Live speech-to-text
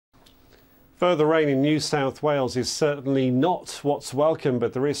Further rain in New South Wales is certainly not what's welcome,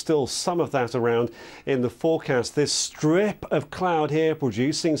 but there is still some of that around in the forecast. This strip of cloud here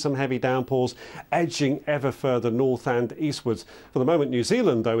producing some heavy downpours, edging ever further north and eastwards. For the moment, New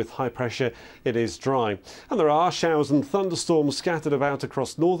Zealand, though, with high pressure, it is dry. And there are showers and thunderstorms scattered about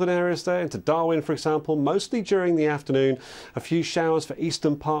across northern areas there, into Darwin, for example, mostly during the afternoon. A few showers for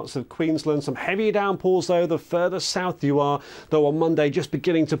eastern parts of Queensland. Some heavy downpours, though, the further south you are, though on Monday just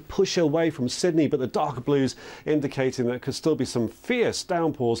beginning to push away from Sydney, but the darker blues indicating there could still be some fierce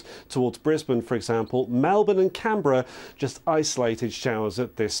downpours towards Brisbane, for example. Melbourne and Canberra, just isolated showers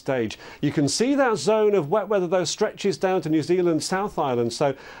at this stage. You can see that zone of wet weather, though, stretches down to New Zealand South Island.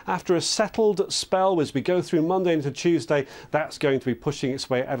 So after a settled spell as we go through Monday into Tuesday, that's going to be pushing its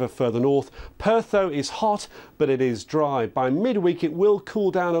way ever further north. Perth, though, is hot, but it is dry. By midweek, it will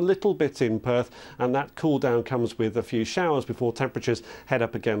cool down a little bit in Perth, and that cool down comes with a few showers before temperatures head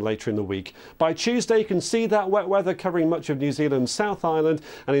up again later in the week. By Tuesday, you can see that wet weather covering much of New Zealand's South Island,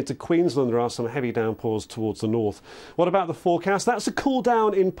 and into Queensland there are some heavy downpours towards the north. What about the forecast? That's a cool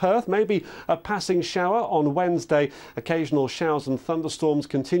down in Perth, maybe a passing shower on Wednesday. Occasional showers and thunderstorms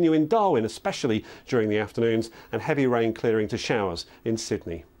continue in Darwin, especially during the afternoons, and heavy rain clearing to showers in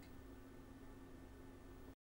Sydney.